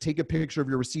can just take a picture of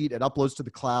your receipt, it uploads to the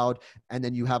cloud, and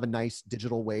then you have a nice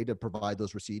digital way to provide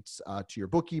those receipts to your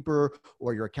bookkeeper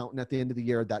or your accountant at the end of the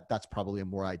year, that's probably a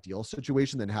more ideal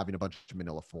situation than having a bunch of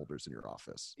manila folders in your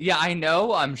office. Yeah, I know.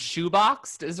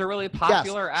 Shoeboxed is a really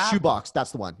popular app. Shoebox,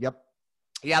 that's the one. Yep.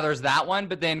 Yeah, there's that one,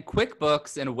 but then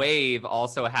QuickBooks and Wave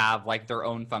also have like their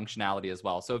own functionality as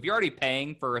well. So if you're already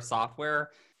paying for a software,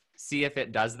 see if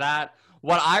it does that.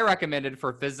 What I recommended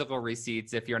for physical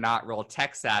receipts, if you're not real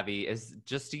tech savvy, is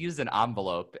just to use an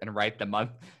envelope and write the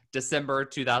month December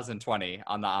 2020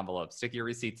 on the envelope. Stick your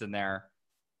receipts in there,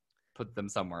 put them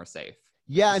somewhere safe.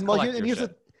 Yeah, and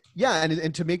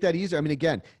and to make that easier, I mean,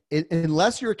 again,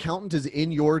 unless your accountant is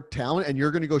in your town and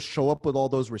you're going to go show up with all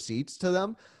those receipts to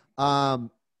them,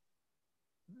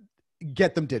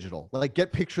 get them digital. Like,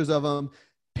 get pictures of them,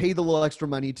 pay the little extra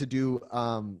money to do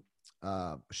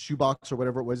Shoebox or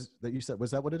whatever it was that you said.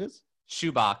 Was that what it is?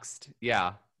 Shoeboxed.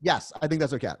 Yeah. Yes, I think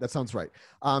that's okay. That sounds right.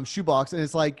 Shoebox. And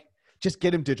it's like, just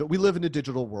get them digital. We live in a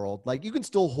digital world. Like, you can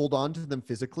still hold on to them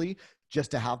physically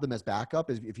just to have them as backup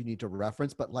if you need to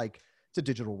reference, but like, it's a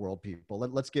digital world, people.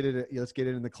 Let's get it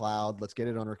in the cloud. Let's get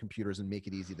it on our computers and make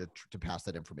it easy to pass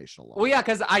that information along. Well, yeah,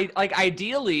 because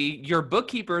ideally, your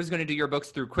bookkeeper is going to do your books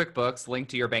through QuickBooks, linked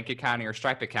to your bank account or your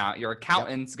Stripe account. Your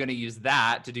accountant's going to use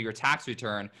that to do your tax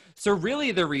return. So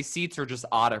really, the receipts are just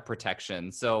audit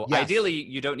protection. So ideally,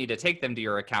 you don't need to take them to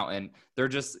your accountant.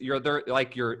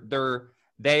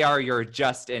 They are your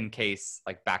just in case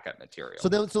like backup material. So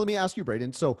let me ask you,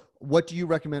 Braden. So what do you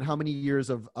recommend? How many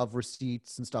years of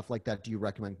receipts and stuff like that do you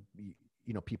recommend,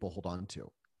 people hold on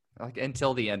to? Like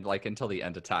until the end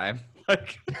of time.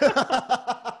 Like,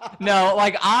 no,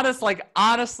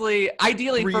 honestly,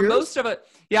 ideally for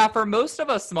most of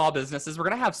us small businesses, we're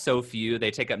going to have so few, they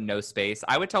take up no space.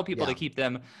 I would tell people to keep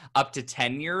them up to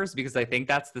 10 years because I think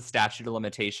that's the statute of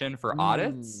limitation for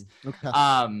audits.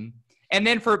 Okay. And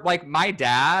then for like my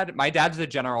dad's a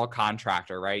general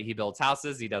contractor, right? He builds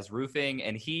houses, he does roofing,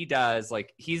 and he's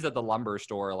at the lumber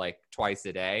store like twice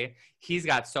a day. He's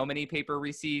got so many paper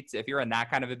receipts. If you're in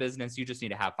that kind of a business, you just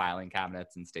need to have filing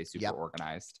cabinets and stay super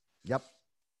organized. Yep.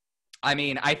 I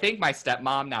mean, I think my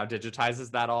stepmom now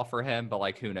digitizes that all for him, but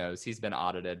like, who knows? He's been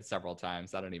audited several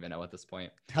times. I don't even know at this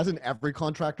point. Hasn't every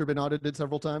contractor been audited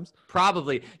several times?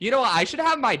 Probably. You know what? I should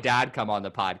have my dad come on the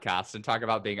podcast and talk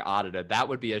about being audited. That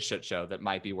would be a shit show that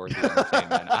might be worth the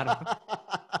entertainment.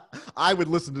 I would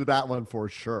listen to that one for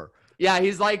sure. Yeah,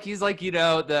 he's like,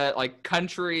 the like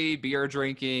country beer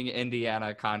drinking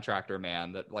Indiana contractor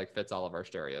man that like fits all of our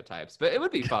stereotypes. But it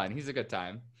would be fun. He's a good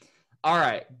time. All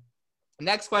right.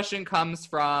 Next question comes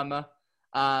from,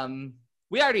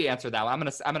 we already answered that one.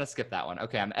 I'm gonna skip that one.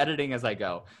 Okay, I'm editing as I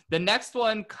go. The next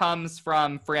one comes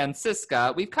from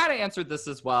Francisca. We've kind of answered this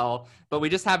as well, but we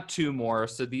just have two more,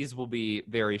 so these will be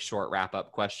very short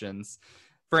wrap-up questions.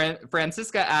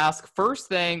 Francisca asks,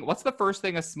 what's the first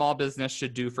thing a small business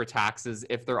should do for taxes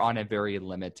if they're on a very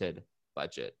limited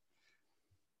budget?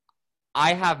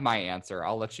 I have my answer.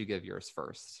 I'll let you give yours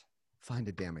first. Find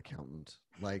a damn accountant.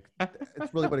 Like,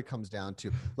 it's really what it comes down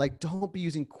to. Like, don't be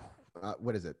using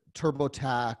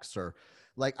TurboTax or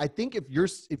like, I think if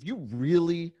you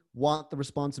really want the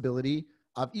responsibility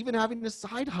of even having a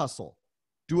side hustle,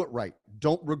 do it right.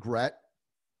 Don't regret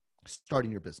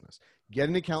starting your business. Get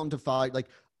an accountant to file, like,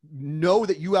 know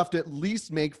that you have to at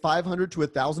least make $500 to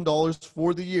 $1,000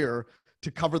 for the year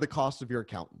to cover the cost of your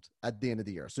accountant at the end of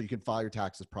the year so you can file your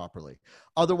taxes properly.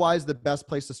 Otherwise, the best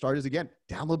place to start is, again,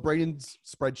 download Braden's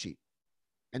spreadsheet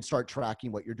and start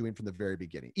tracking what you're doing from the very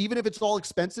beginning. Even if it's all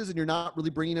expenses and you're not really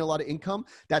bringing in a lot of income,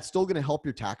 that's still going to help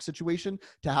your tax situation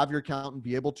to have your accountant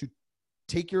be able to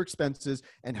take your expenses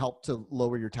and help to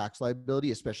lower your tax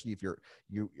liability, especially if you're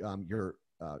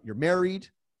married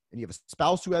and you have a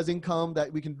spouse who has income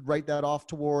that we can write that off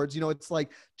towards. It's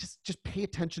like, just pay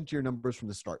attention to your numbers from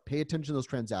the start. Pay attention to those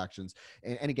transactions.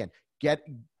 And again,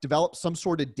 develop some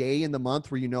sort of day in the month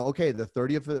where okay, the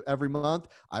 30th of every month,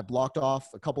 I blocked off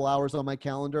a couple hours on my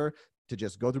calendar to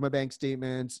just go through my bank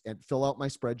statements and fill out my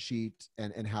spreadsheet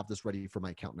and have this ready for my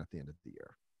accountant at the end of the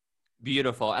year.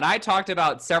 Beautiful. And I talked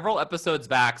about several episodes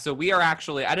back. So we are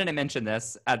actually, I didn't mention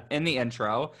this in the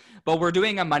intro, but we're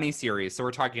doing a money series. So we're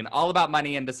talking all about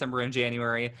money in December and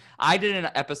January. I did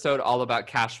an episode all about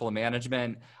cash flow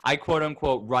management. I quote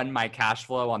unquote run my cash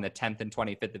flow on the 10th and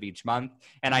 25th of each month.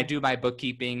 And I do my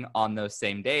bookkeeping on those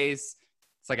same days.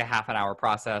 It's like a half an hour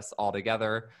process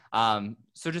altogether.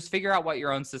 So just figure out what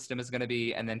your own system is going to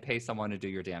be and then pay someone to do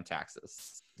your damn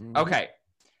taxes. Mm-hmm. Okay.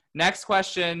 Next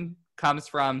question comes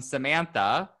from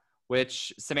Samantha,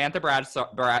 which Samantha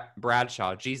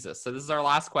Bradshaw, Jesus. So this is our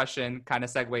last question, kind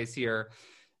of segues here.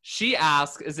 She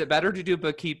asks, is it better to do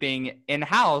bookkeeping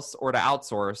in-house or to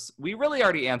outsource? We really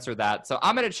already answered that. So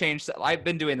I'm going to change. I've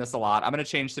been doing this a lot. I'm going to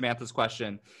change Samantha's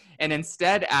question and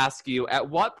instead ask you, at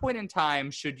what point in time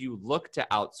should you look to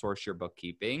outsource your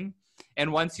bookkeeping?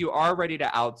 And once you are ready to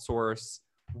outsource,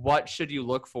 what should you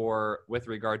look for with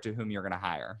regard to whom you're going to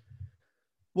hire?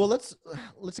 Well, let's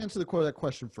answer the core of that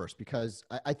question first, because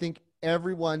I think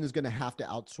everyone is going to have to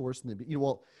outsource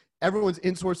everyone's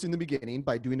insourcing in the beginning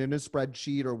by doing it in a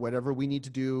spreadsheet or whatever we need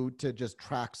to do to just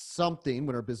track something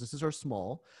when our businesses are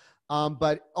small.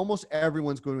 But almost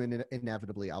everyone's going to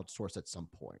inevitably outsource at some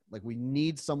point. Like, we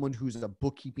need someone who's a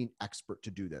bookkeeping expert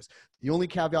to do this. The only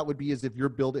caveat would be is if you're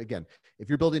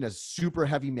building a super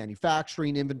heavy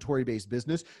manufacturing inventory-based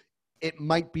business, it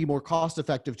might be more cost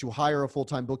effective to hire a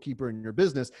full-time bookkeeper in your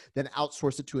business than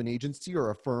outsource it to an agency or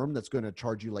a firm that's going to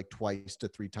charge you like 2 to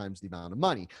 3 times the amount of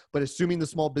money. But assuming the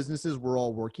small businesses we're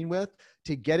all working with,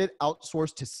 to get it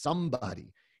outsourced to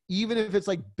somebody, even if it's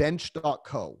like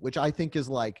bench.co, which I think is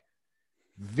like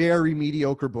very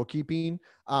mediocre bookkeeping,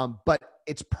 but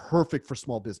it's perfect for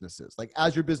small businesses. Like,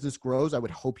 as your business grows, I would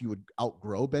hope you would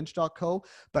outgrow bench.co,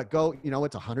 but go,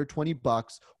 it's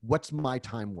 $120. What's my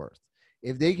time worth?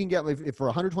 If they can get, if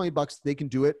for $120, they can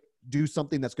do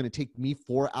something that's going to take me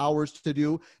 4 hours to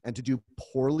do and to do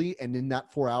poorly. And in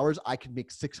that 4 hours, I can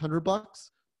make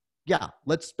 $600. Yeah,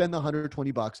 let's spend the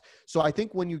 $120. So I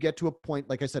think when you get to a point,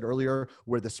 like I said earlier,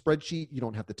 where the spreadsheet, you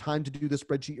don't have the time to do the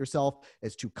spreadsheet yourself,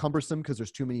 it's too cumbersome because there's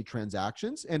too many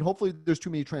transactions. And hopefully there's too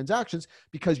many transactions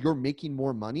because you're making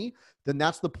more money. Then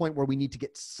that's the point where we need to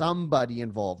get somebody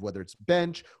involved, whether it's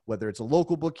bench, whether it's a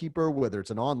local bookkeeper, whether it's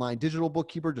an online digital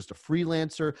bookkeeper, just a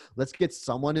freelancer. Let's get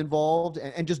someone involved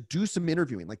and just do some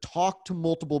interviewing. Like, talk to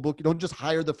multiple don't just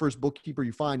hire the first bookkeeper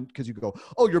you find because you go,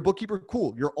 oh, you're a bookkeeper,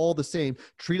 cool, you're all the same.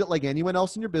 Treat it like anyone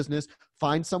else in your business.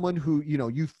 Find someone who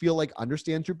you feel like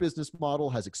understands your business model,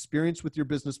 has experience with your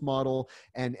business model,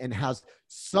 and has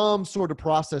some sort of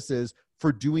processes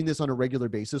for doing this on a regular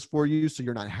basis for you, so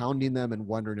you're not hounding them and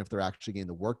wondering if they're actually getting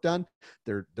the work done.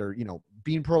 They're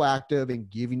being proactive and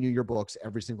giving you your books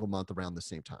every single month around the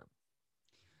same time.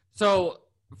 So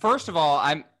first of all,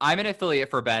 I'm an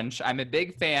affiliate for Bench. I'm a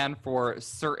big fan for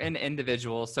certain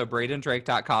individuals. So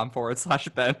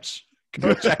bradendrake.com/bench.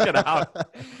 Go check it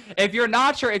out. If you're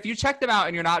not sure, if you check them out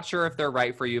and you're not sure if they're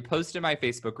right for you, post in my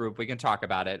Facebook group. We can talk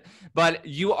about it. But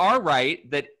you are right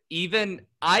that even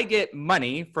I get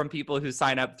money from people who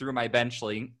sign up through my Bench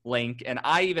link. And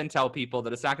I even tell people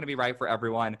that it's not going to be right for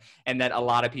everyone and that a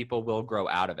lot of people will grow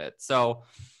out of it. So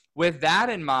with that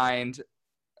in mind,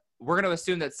 we're going to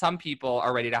assume that some people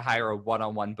are ready to hire a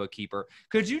one-on-one bookkeeper.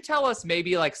 Could you tell us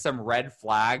maybe like some red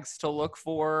flags to look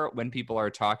for when people are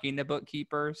talking to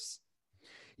bookkeepers?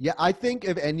 Yeah, I think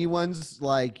if anyone's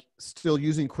like still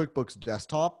using QuickBooks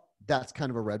Desktop, that's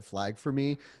kind of a red flag for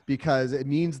me, because it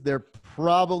means they're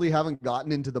probably haven't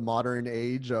gotten into the modern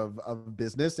age of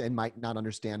business and might not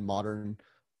understand modern,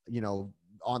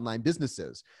 online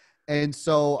businesses. And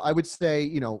so I would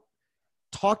say,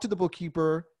 talk to the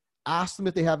bookkeeper, ask them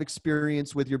if they have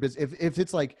experience with your business. If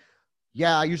it's like,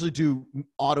 yeah, I usually do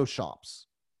auto shops,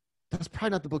 that's probably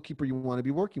not the bookkeeper you want to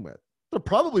be working with. They're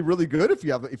probably really good if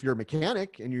you're a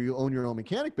mechanic and you own your own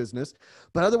mechanic business.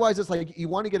 But otherwise, it's like you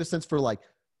want to get a sense for like,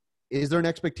 is there an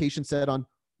expectation set on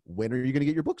when are you going to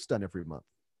get your books done every month?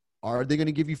 Are they going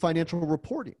to give you financial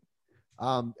reporting?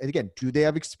 And again, do they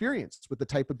have experience with the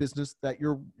type of business that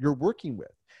you're working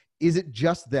with? Is it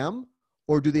just them,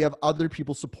 or do they have other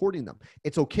people supporting them?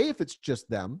 It's okay if it's just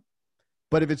them.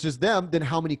 But if it's just them, then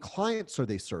how many clients are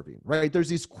they serving, right? There's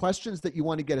these questions that you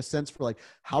want to get a sense for, like,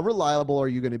 how reliable are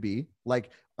you going to be?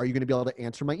 Like, are you going to be able to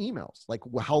answer my emails? Like,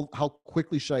 how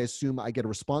quickly should I assume I get a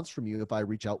response from you if I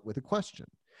reach out with a question?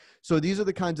 So these are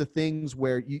the kinds of things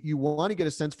where you want to get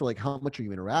a sense for, like, how much are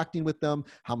you interacting with them?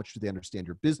 How much do they understand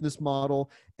your business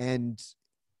model? And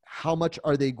how much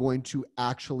are they going to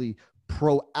actually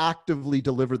proactively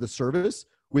deliver the service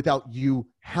without you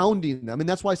hounding them? And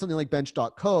that's why something like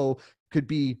bench.co could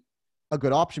be a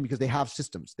good option, because they have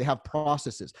systems, they have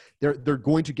processes. They're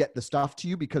going to get the stuff to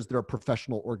you because they're a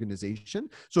professional organization.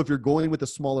 So if you're going with a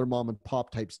smaller mom and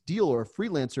pop types deal or a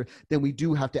freelancer, then we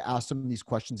do have to ask some of these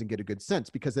questions and get a good sense,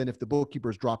 because then if the bookkeeper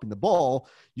is dropping the ball,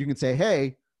 you can say,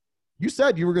 hey, you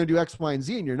said you were going to do X, Y, and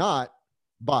Z and you're not,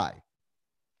 bye.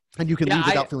 And you can leave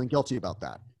without feeling guilty about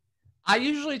that. I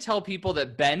usually tell people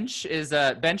that Bench is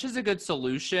a good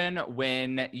solution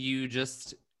when you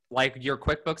just like your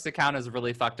QuickBooks account is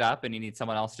really fucked up and you need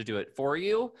someone else to do it for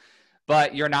you,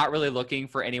 but you're not really looking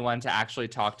for anyone to actually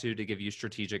talk to give you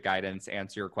strategic guidance,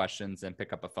 answer your questions, and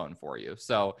pick up a phone for you.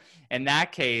 So in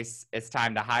that case, it's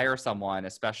time to hire someone,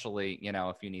 especially, you know,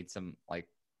 if you need some like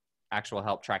actual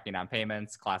help tracking down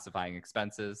payments, classifying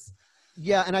expenses.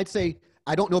 Yeah, and I'd say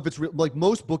I don't know if it's like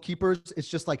most bookkeepers, it's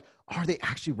just like, are they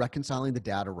actually reconciling the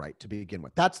data right to begin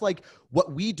with? That's like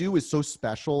what we do is so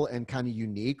special and kind of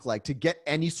unique. Like to get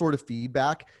any sort of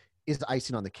feedback is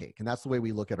icing on the cake. And that's the way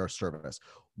we look at our service.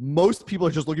 Most people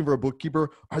are just looking for a bookkeeper.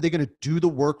 Are they going to do the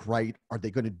work right? Are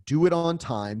they going to do it on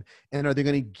time? And are they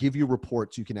going to give you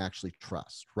reports you can actually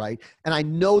trust, right? And I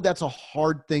know that's a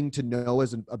hard thing to know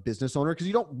as a business owner because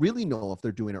you don't really know if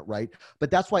they're doing it right.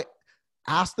 But that's why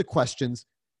ask the questions.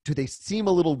 Do they seem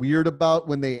a little weird about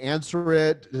when they answer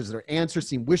it? Does their answer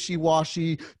seem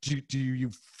wishy-washy? Do you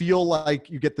feel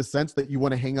like you get the sense that you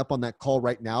want to hang up on that call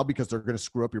right now because they're going to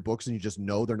screw up your books and you just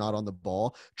know they're not on the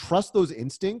ball? Trust those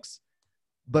instincts.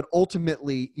 But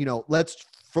ultimately, you know, let's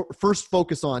first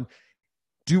focus on,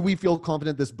 do we feel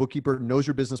confident this bookkeeper knows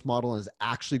your business model and is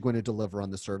actually going to deliver on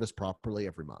the service properly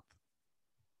every month?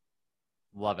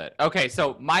 Love it. Okay,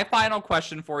 so my final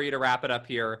question for you to wrap it up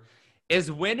here is,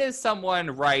 when is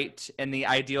someone right in the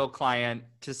ideal client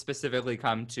to specifically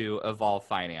come to Evolve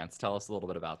Finance? Tell us a little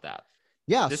bit about that.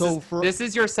 Yeah. This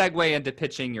is your segue into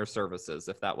pitching your services,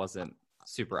 if that wasn't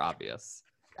super obvious.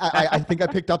 I think I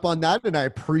picked up on that, and I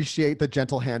appreciate the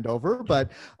gentle handover.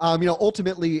 But you know,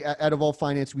 ultimately at Evolve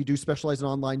Finance, we do specialize in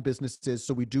online businesses.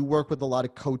 So we do work with a lot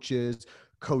of coaches,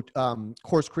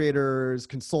 course creators,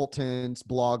 consultants,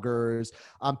 bloggers,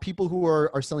 people who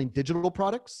are selling digital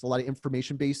products, a lot of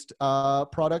information-based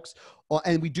products.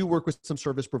 And we do work with some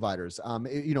service providers,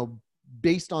 you know,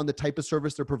 based on the type of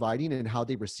service they're providing and how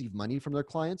they receive money from their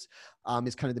clients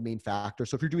is kind of the main factor.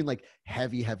 So if you're doing like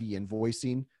heavy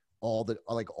invoicing all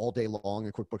day long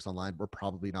in QuickBooks Online, we're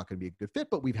probably not going to be a good fit,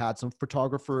 but we've had some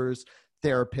photographers,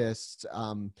 therapists,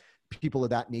 people of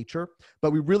that nature.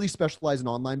 But we really specialize in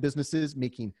online businesses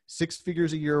making 6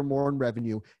 figures a year or more in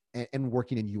revenue and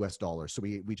working in US dollars. So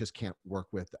we just can't work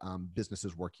with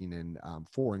businesses working in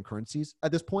foreign currencies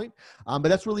at this point. But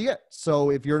that's really it. So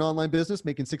if you're an online business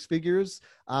making 6 figures,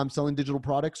 selling digital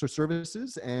products or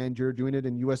services, and you're doing it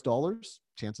in US dollars,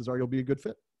 chances are you'll be a good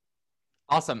fit.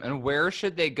 Awesome. And where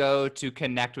should they go to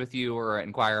connect with you or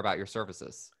inquire about your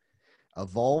services?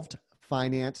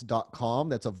 Evolvedfinance.com.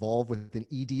 That's Evolve with an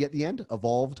ED at the end.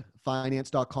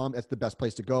 Evolvedfinance.com. That's the best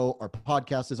place to go. Our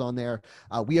podcast is on there.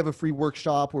 We have a free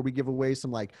workshop where we give away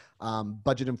some like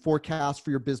budget and forecast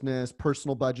for your business,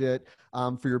 personal budget,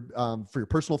 for your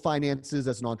personal finances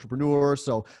as an entrepreneur.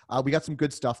 So we got some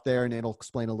good stuff there, and it'll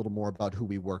explain a little more about who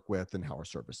we work with and how our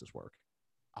services work.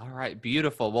 All right.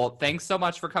 Beautiful. Well, thanks so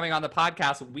much for coming on the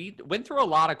podcast. We went through a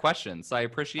lot of questions, so I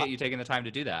appreciate you taking the time to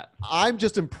do that. I'm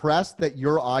just impressed that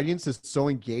your audience is so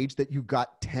engaged that you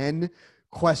got 10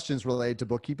 questions related to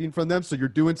bookkeeping from them. So you're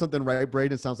doing something right,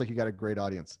 Braden. It sounds like you got a great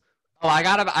audience. Oh, I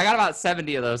got about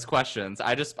 70 of those questions.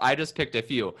 I just picked a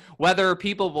few. Whether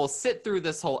people will sit through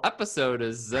this whole episode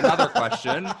is another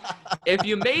question. If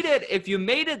you made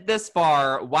it this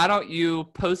far, why don't you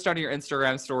post on your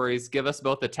Instagram stories, give us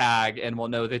both a tag, and we'll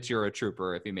know that you're a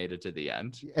trooper if you made it to the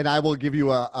end. And I will give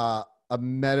you a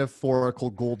metaphorical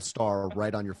gold star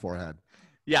right on your forehead.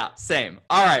 Yeah, same.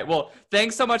 All right. Well,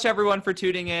 thanks so much, everyone, for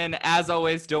tuning in. As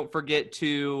always, don't forget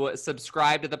to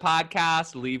subscribe to the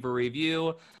podcast, leave a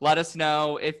review. Let us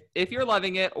know if you're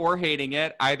loving it or hating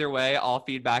it. Either way, all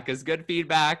feedback is good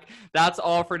feedback. That's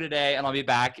all for today, and I'll be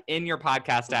back in your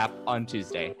podcast app on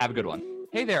Tuesday. Have a good one.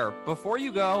 Hey there. Before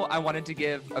you go, I wanted to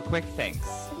give a quick thanks.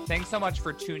 Thanks so much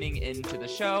for tuning into the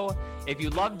show. If you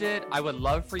loved it, I would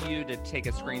love for you to take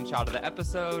a screenshot of the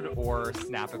episode or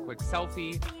snap a quick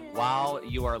selfie while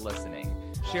you are listening.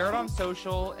 Share it on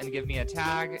social and give me a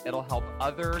tag. It'll help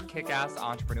other kick-ass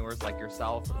entrepreneurs like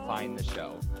yourself find the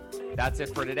show. That's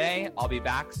it for today. I'll be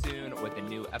back soon with a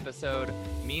new episode.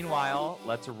 Meanwhile,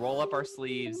 let's roll up our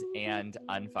sleeves and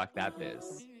unfuck that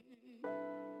biz.